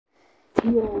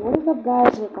Yo, what is up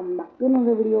guys, welcome back to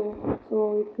another video.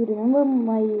 So if you remember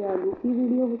my Luffy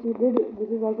video which we did, this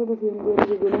is also the same game which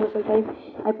is universal type.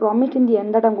 I promised in the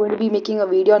end that I'm going to be making a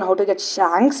video on how to get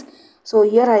Shanks. So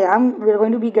here I am, we're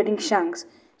going to be getting Shanks.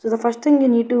 So the first thing you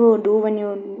need to do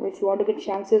if you want to get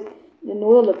Shanks is you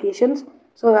know the locations.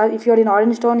 So if you're in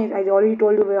Orange Town, I already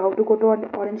told you how to go to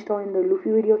Orange Town in the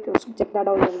Luffy video, just check that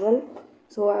out as well.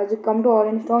 So as you come to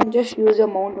Orange Town, just use your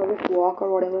mount or just walk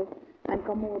or whatever and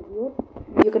come over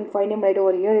here. You can find him right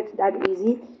over here. It's that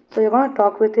easy. So you're gonna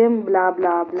talk with him, blah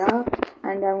blah blah,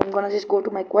 and I'm gonna just go to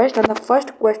my quest. And the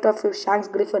first quest of Shanks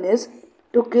Griffin is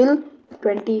to kill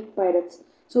 20 pirates.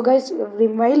 So guys,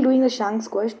 while doing the Shanks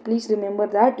quest, please remember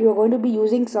that you're going to be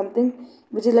using something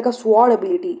which is like a sword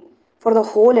ability. For the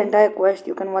whole entire quest,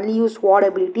 you can only use sword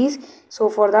abilities. So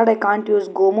for that, I can't use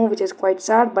Gomu, which is quite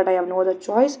sad, but I have no other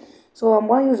choice. So I'm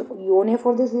gonna use Yone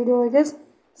for this video, I guess.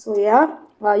 So yeah,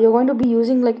 you're going to be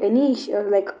using like any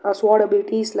sword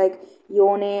abilities like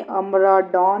Yone, Umbra,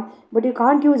 Dawn, but you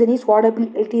can't use any sword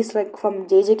abilities like from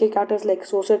JJK characters like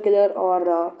Sorcerer Killer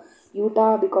or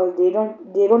Utah because they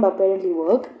don't apparently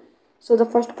work. So the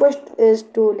first quest is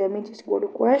to let me just go to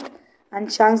quest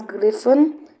and Shanks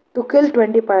Griffin to kill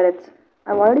 20 pirates.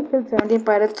 I've already killed 17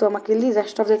 pirates, so I'm gonna kill the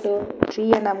rest of the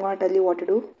tree and I'm gonna tell you what to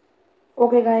do.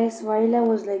 Okay guys, while I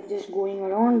was like just going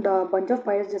around, a bunch of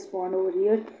pirates just spawned over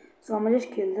here. So I'm gonna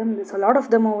just kill them. There's a lot of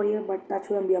them over here, but that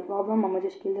shouldn't be a problem. I'm gonna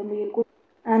just kill them real quick.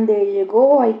 And there you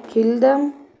go, I killed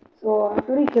them. So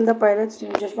after we kill the pirates,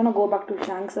 we're just gonna go back to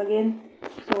Shanks again.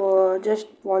 So just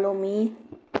follow me.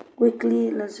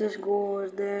 Quickly, let's just go over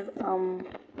there.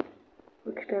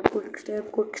 Quick step, quick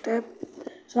step, quick step.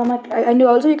 So I'm like, and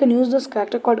also you can use this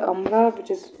character called Umbra,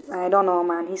 which is, I don't know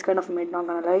man, he's kind of mid, not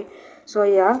gonna lie. So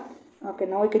yeah, okay,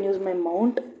 now I can use my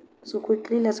mount. So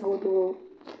quickly let's go to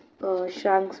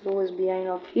Shanks who is behind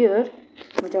of here,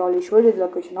 which I already showed you the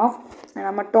location of, and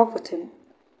I'm gonna talk with him.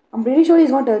 I'm pretty sure he's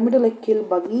gonna tell me to like kill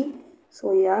Buggy.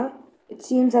 So yeah, it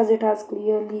seems as it has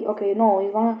clearly, okay, no,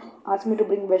 he's gonna ask me to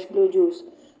bring West Blue juice.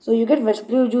 So you get West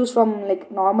Blue juice from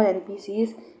like normal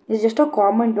NPCs. It's just a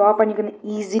common drop and you can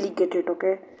easily get it,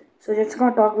 okay? So just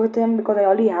gonna talk with him because I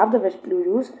already have the West Blue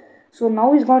juice. So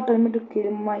now he's gonna tell me to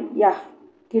kill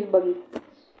kill Buggy.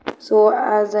 So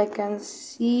as I can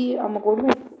see, I'm gonna go to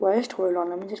my quest. Hold on,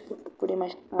 let me just put in my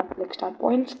start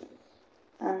points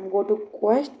and go to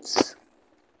quests.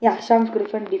 Yeah, Shanks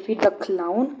Griffin defeat the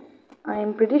clown.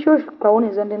 I'm pretty sure clown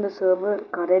isn't in the server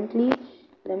currently.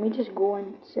 Let me just go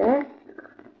and check.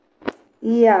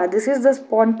 Yeah, this is the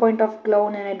spawn point of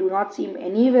clown and I do not see him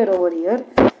anywhere over here.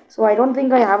 So I don't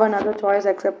think I have another choice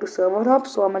except to server hop.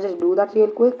 So I'm gonna just do that real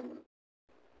quick.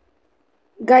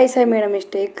 Guys, I made a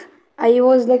mistake. I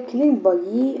was like killing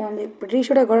Buggy and I'm pretty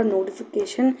sure I got a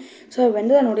notification. So I went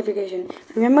to the notification.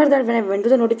 Remember that when I went to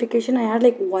the notification, I had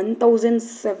like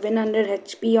 1700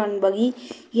 HP on Buggy.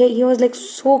 He was like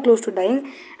so close to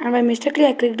dying. And by mistakenly,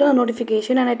 I clicked on the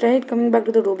notification and I tried coming back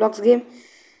to the Roblox game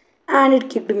and it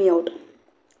kicked me out.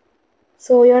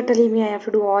 So you're telling me I have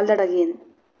to do all that again.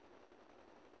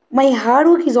 My hard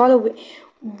work is all away.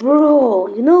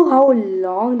 Bro, you know how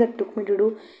long that took me to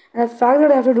do? And the fact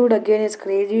that I have to do it again is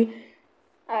crazy.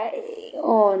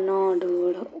 Oh no,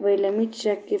 dude. Wait, let me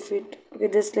check if it. Okay,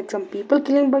 there's like some people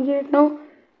killing Buggy right now.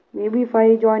 Maybe if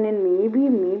I join in, maybe,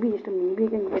 just a maybe I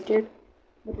can get it.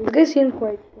 But this guy seems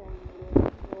quite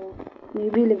strong. So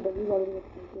maybe like Buggy's already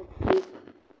expensive.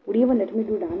 Would he even let me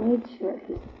do damage? Well,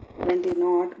 he's apparently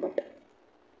not, but.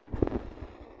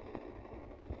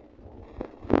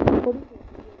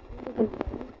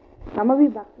 I'm gonna be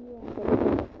back to you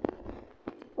after.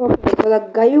 Okay, so the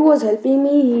guy who was helping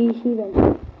me, he went.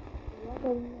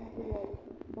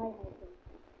 Bye.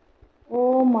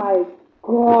 Oh my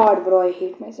god, bro, I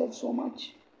hate myself so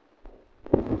much.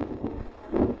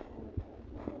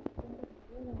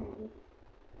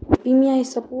 Helping me, I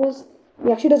suppose.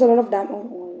 He actually does a lot of damage.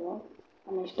 Oh,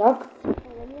 am I stuck?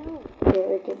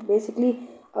 Okay. Basically,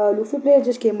 Luffy player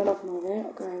just came out of nowhere.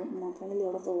 Okay, I'm finally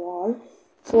out of the wall.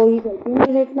 So he's helping me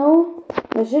right now.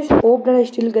 Let's just hope that I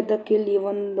still get the kill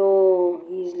even though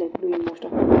he's like doing most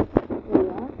of it. So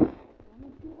yeah.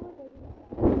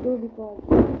 Because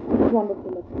I just want to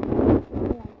kill it.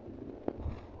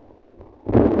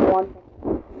 I want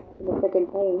the second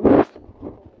time.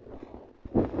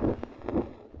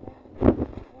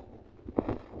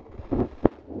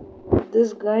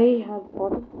 This guy has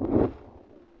got it.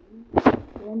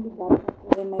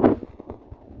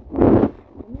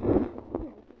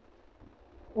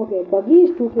 Okay, Buggy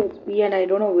is 2k HP and I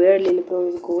don't know where Lilipro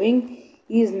is going.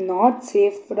 He is not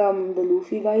safe from the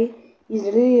Luffy guy. He's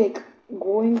really like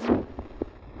going to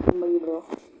Buggy, bro.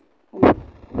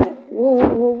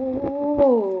 Whoa.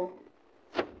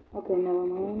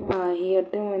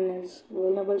 is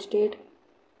vulnerable state.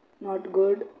 Not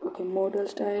good. Okay, mortal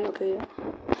style. Okay, yeah.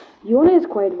 Yone is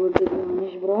quite good to be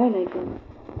honest, bro. I like him.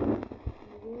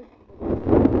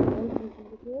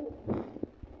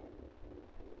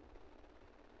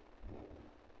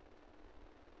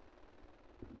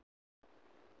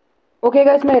 Okay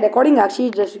guys, my recording actually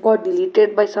just got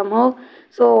deleted by somehow.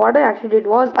 So what I actually did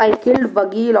was I killed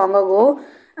Buggy long ago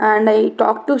and I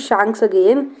talked to Shanks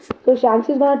again. So Shanks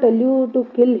is gonna tell you to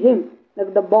kill him,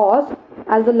 like the boss,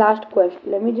 as the last quest.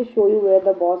 Let me just show you where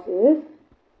the boss is.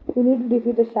 You need to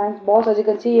defeat the Shanks boss. As you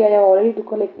can see, I have already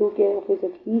took like 2k of his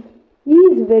HP. He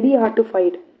is very hard to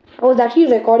fight. I was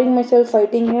actually recording myself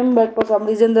fighting him, but for some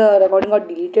reason the recording got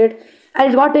deleted. And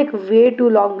it's gonna take way too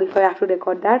long if I have to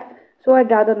record that. So I'd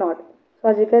rather not. So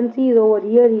as you can see over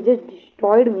here, he just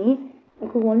destroyed me. I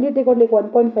could only take out like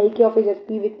 1.5k of his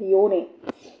HP with Yone.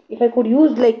 If I could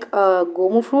use like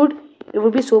Gomu fruit, it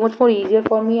would be so much more easier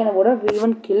for me and I would have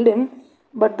even killed him.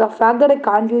 But the fact that I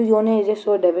can't use Yone is just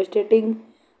so devastating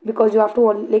because you have to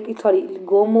like sorry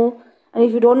Gomu. And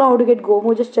if you don't know how to get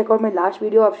Gomu, just check out my last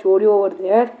video. I've showed you over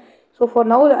there. So for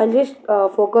now, I'll just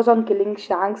focus on killing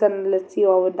Shanks and let's see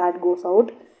how that goes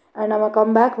out. And I'm gonna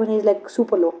come back when he's like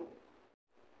super low.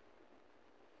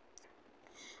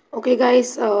 Okay,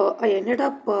 guys, I ended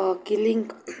up killing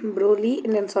Broly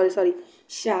and then sorry,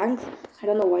 Shanks. I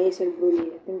don't know why I said Broly.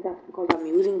 I think that's because I'm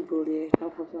using Broly right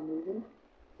now for some reason.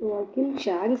 So I killed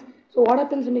Shanks. So what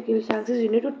happens when you kill Shanks is you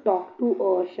need to talk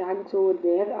to Shanks over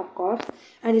there, of course,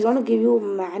 and he's gonna give you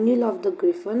manual of the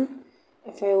Griffin.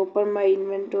 If I open my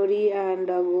inventory and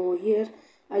go here,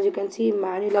 as you can see,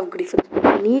 manual of Griffin's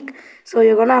technique. So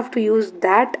you're gonna have to use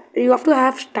that. You have to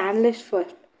have stainless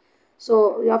first.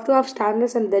 So you have to have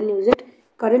stainless and then use it.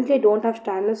 Currently I don't have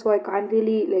stainless, so I can't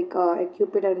really like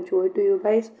equip it and show it to you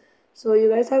guys. So you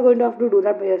guys are going to have to do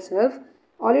that by yourself.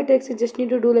 All it takes is just need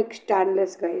to do like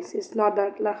stainless, guys. It's not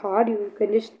that like hard. You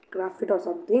can just craft it or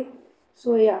something.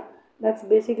 So yeah, that's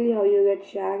basically how you get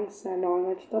Shanks and all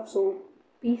that stuff. So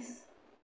peace.